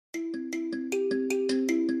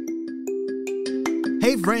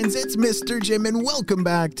Hey friends, it's Mr. Jim and welcome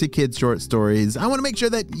back to Kid Short Stories. I want to make sure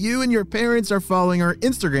that you and your parents are following our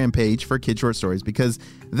Instagram page for Kid Short Stories because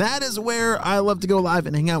that is where I love to go live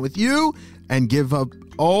and hang out with you and give up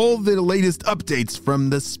all the latest updates from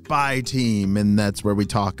the spy team. And that's where we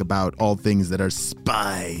talk about all things that are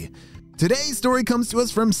spy. Today's story comes to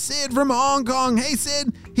us from Sid from Hong Kong. Hey,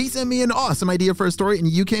 Sid. He sent me an awesome idea for a story, and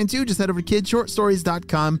you can too. Just head over to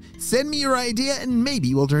kidshortstories.com. Send me your idea, and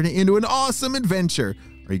maybe we'll turn it into an awesome adventure.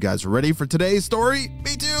 Are you guys ready for today's story?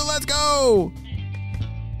 Me too. Let's go.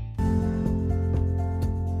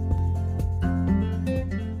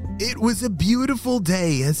 It was a beautiful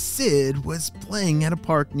day as Sid was playing at a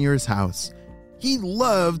park near his house. He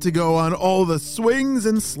loved to go on all the swings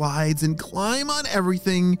and slides and climb on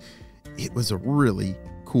everything. It was a really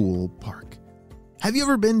cool park. Have you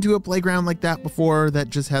ever been to a playground like that before that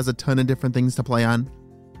just has a ton of different things to play on?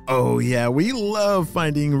 Oh yeah, we love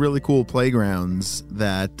finding really cool playgrounds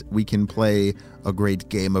that we can play a great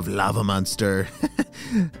game of Lava Monster.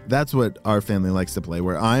 That's what our family likes to play,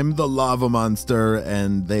 where I'm the lava monster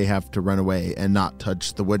and they have to run away and not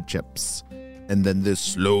touch the wood chips. And then this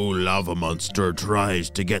slow lava monster tries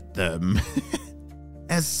to get them.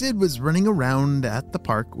 As Sid was running around at the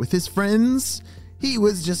park with his friends, he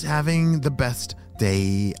was just having the best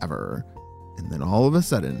day ever. And then all of a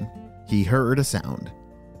sudden, he heard a sound.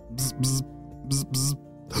 Bzz, bzz, bzz,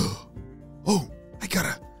 bzz. Oh, hey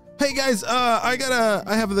guys, I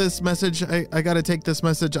have this message. I gotta take this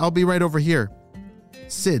message. I'll be right over here.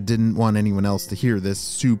 Sid didn't want anyone else to hear this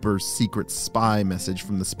super secret spy message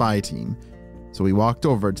from the spy team. So he walked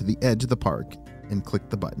over to the edge of the park and clicked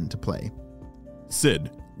the button to play.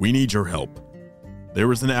 Sid, we need your help.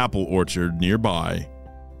 There is an apple orchard nearby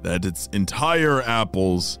that its entire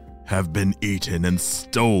apples have been eaten and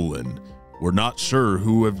stolen. We're not sure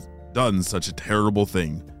who have done such a terrible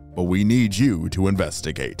thing, but we need you to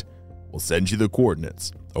investigate. We'll send you the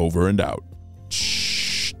coordinates. Over and out.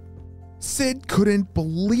 Shh. Sid couldn't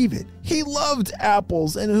believe it. He loved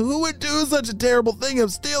apples, and who would do such a terrible thing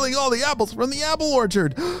of stealing all the apples from the apple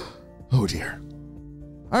orchard? Oh dear.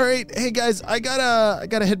 All right, hey guys, I gotta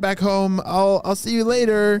head back home. I'll see you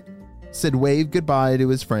later. Sid waved goodbye to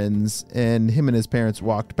his friends, and him and his parents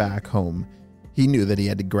walked back home. He knew that he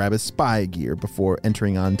had to grab his spy gear before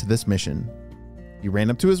entering onto this mission. He ran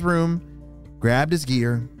up to his room, grabbed his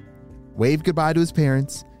gear, waved goodbye to his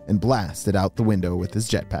parents, and blasted out the window with his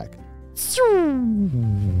jetpack.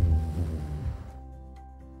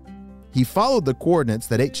 He followed the coordinates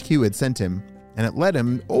that HQ had sent him, and it led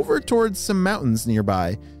him over towards some mountains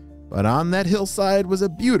nearby. But on that hillside was a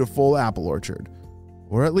beautiful apple orchard.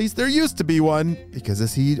 Or at least there used to be one, because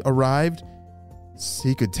as he arrived,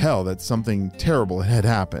 he could tell that something terrible had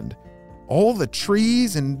happened. All the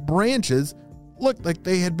trees and branches looked like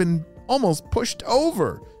they had been almost pushed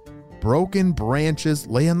over. Broken branches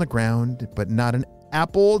lay on the ground, but not an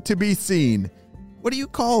apple to be seen. What do you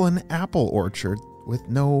call an apple orchard with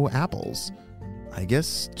no apples? I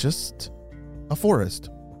guess just a forest.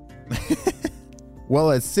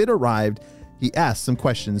 Well, as Sid arrived, he asked some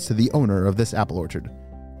questions to the owner of this apple orchard.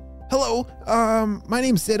 Hello, my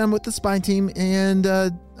name's Sid. I'm with the spy team, and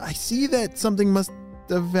I see that something must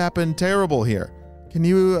have happened terrible here. Do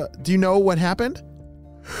you know what happened?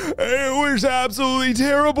 It was absolutely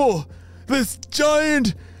terrible. This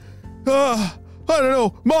giant,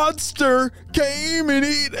 monster came and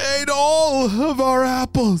ate all of our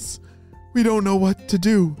apples. We don't know what to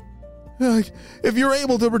do. If you're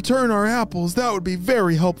able to return our apples, that would be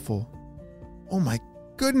very helpful. Oh my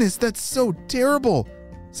goodness, that's so terrible,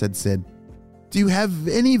 said Sid. Do you have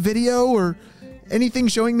any video or anything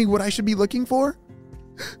showing me what I should be looking for?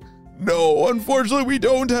 No, unfortunately, we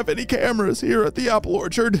don't have any cameras here at the apple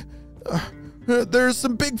orchard. There's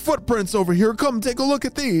some big footprints over here. Come take a look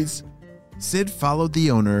at these. Sid followed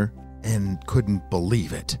the owner and couldn't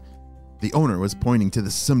believe it. The owner was pointing to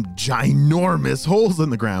some ginormous holes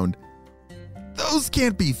in the ground. Those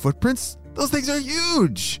can't be footprints. Those things are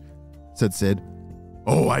huge, said Sid.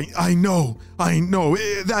 Oh, I know.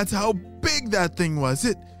 That's how big that thing was.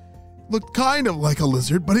 It looked kind of like a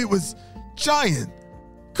lizard, but it was giant.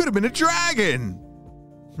 Could have been a dragon.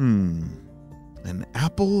 An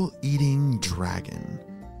apple-eating dragon.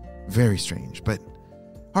 Very strange, but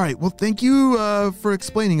all right. Well, thank you for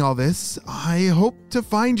explaining all this. I hope to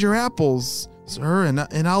find your apples, sir,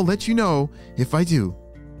 and I'll let you know if I do.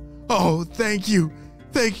 Oh, thank you.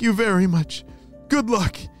 Thank you very much. Good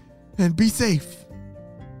luck, and be safe.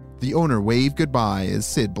 The owner waved goodbye as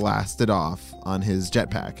Sid blasted off on his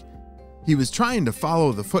jetpack. He was trying to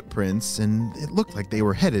follow the footprints, and it looked like they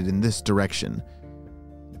were headed in this direction.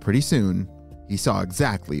 Pretty soon, he saw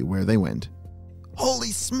exactly where they went.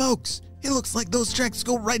 Holy smokes! It looks like those tracks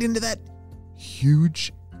go right into that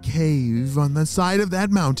huge cave on the side of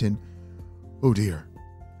that mountain. Oh dear,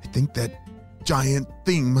 I think that giant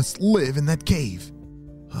thing must live in that cave.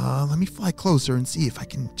 Let me fly closer and see if I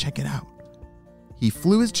can check it out. He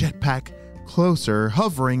flew his jetpack closer,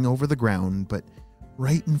 hovering over the ground, but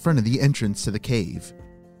right in front of the entrance to the cave.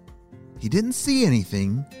 He didn't see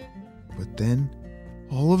anything, but then,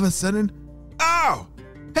 all of a sudden, "Ow!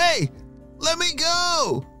 Hey, let me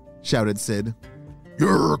go!" shouted Sid.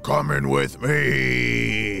 You're coming with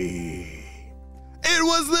me. It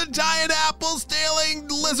was the giant apple-stealing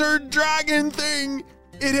lizard dragon thing.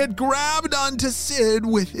 It had grabbed onto Sid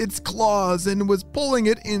with its claws and was pulling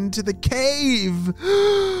it into the cave.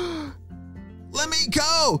 Let me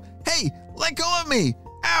go! Hey, let go of me!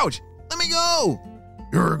 Ouch! Let me go!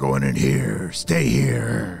 You're going in here. Stay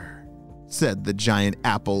here, said the giant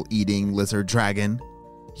apple-eating lizard dragon.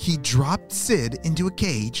 He dropped Sid into a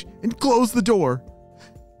cage and closed the door.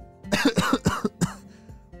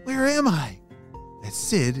 Where am I? As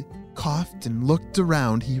Sid coughed and looked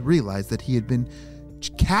around, he realized that he had been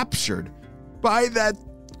captured by that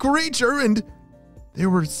creature, and there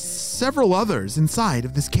were several others inside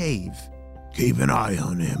of this cave. Keep an eye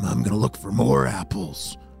on him. I'm going to look for more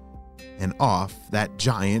apples. And off that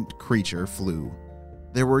giant creature flew.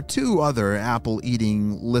 There were 2 other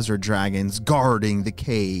apple-eating lizard dragons guarding the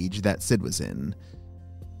cage that Sid was in.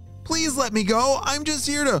 Please let me go. I'm just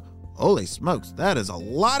here to... Holy smokes, that is a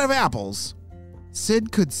lot of apples.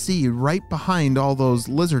 Sid could see right behind all those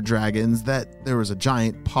lizard dragons that there was a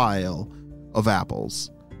giant pile of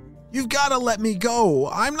apples. You've got to let me go.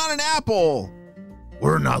 I'm not an apple.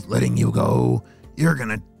 We're not letting you go. You're going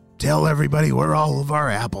to tell everybody where all of our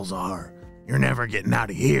apples are. You're never getting out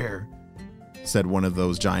of here, said one of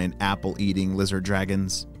those giant apple-eating lizard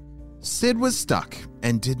dragons. Sid was stuck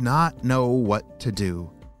and did not know what to do.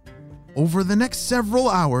 Over the next several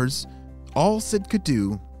hours, all Sid could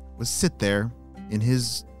do was sit there in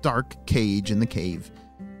his dark cage in the cave.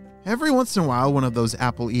 Every once in a while, one of those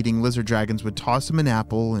apple-eating lizard dragons would toss him an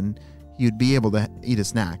apple and he would be able to eat a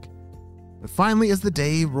snack. But finally, as the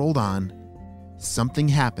day rolled on, something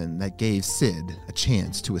happened that gave Sid a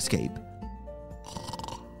chance to escape.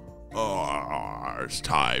 It's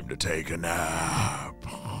time to take a nap.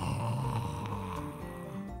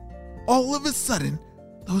 All of a sudden,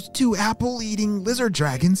 those 2 apple-eating lizard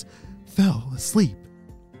dragons fell asleep.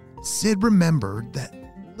 Sid remembered that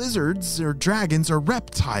lizards or dragons are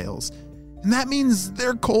reptiles, and that means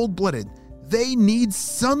they're cold-blooded. They need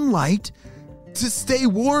sunlight to stay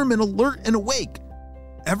warm and alert and awake.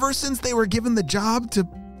 Ever since they were given the job to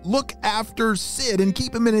look after Sid and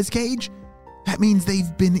keep him in his cage, that means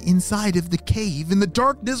they've been inside of the cave in the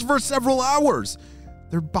darkness for several hours.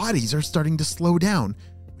 Their bodies are starting to slow down,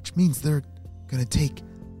 which means they're gonna take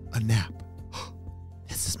a nap.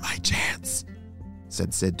 This is my chance,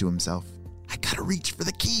 said Sid to himself. I gotta reach for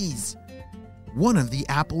the keys. One of the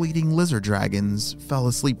apple-eating lizard dragons fell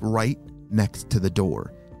asleep right next to the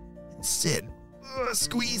door. And Sid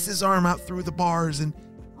squeezed his arm out through the bars and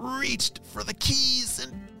reached for the keys,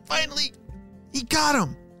 and finally, he got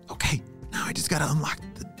them. Okay, now I just gotta unlock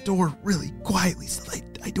the door really quietly so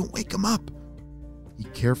that I don't wake him up. He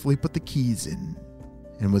carefully put the keys in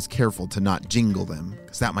and was careful to not jingle them,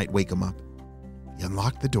 because that might wake him up. He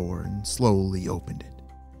unlocked the door and slowly opened it,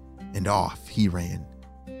 and off he ran.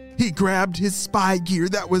 He grabbed his spy gear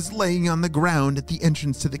that was laying on the ground at the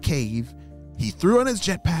entrance to the cave. He threw on his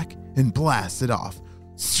jetpack and blasted off,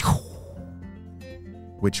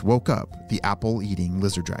 which woke up the apple-eating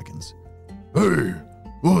lizard dragons. Hey,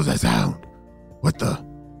 what was that sound? What the?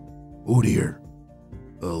 Oh dear.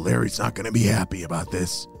 Larry's not going to be happy about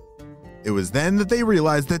this. It was then that they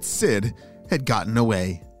realized that Sid had gotten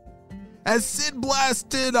away. As Sid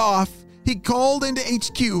blasted off, he called into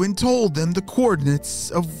HQ and told them the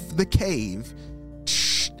coordinates of the cave.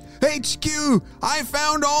 Shh! HQ! I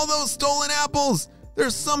found all those stolen apples!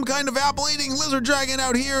 There's some kind of apple-eating lizard dragon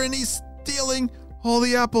out here and he's stealing all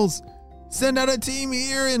the apples. Send out a team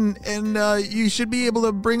here and you should be able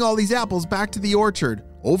to bring all these apples back to the orchard.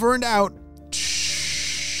 Over and out.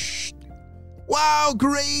 Shh! Wow,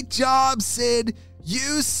 great job, Sid!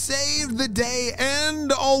 You saved the day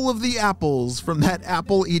and all of the apples from that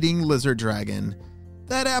apple-eating lizard dragon.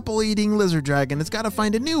 That apple-eating lizard dragon has got to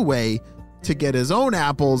find a new way to get his own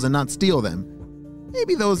apples and not steal them.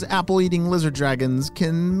 Maybe those apple-eating lizard dragons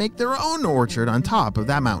can make their own orchard on top of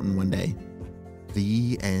that mountain one day.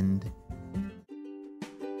 The end.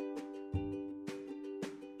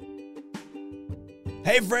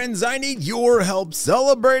 Hey friends, I need your help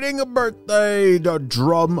celebrating a birthday. The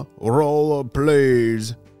drum roll,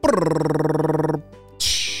 please.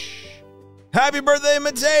 Happy birthday,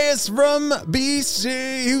 Mateus from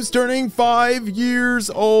BC, who's turning 5 years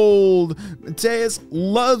old. Mateus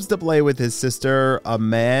loves to play with his sister,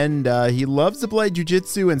 Amanda. He loves to play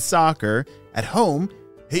jiu-jitsu and soccer. At home,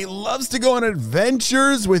 he loves to go on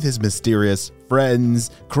adventures with his mysterious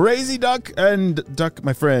friends, Crazy Duck and Duck,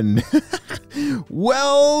 my friend.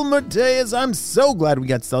 Well, Mateus, I'm so glad we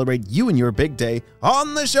got to celebrate you and your big day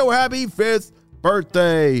on the show. Happy 5th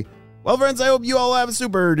birthday. Well, friends, I hope you all have a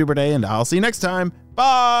super duper day, and I'll see you next time.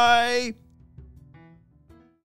 Bye.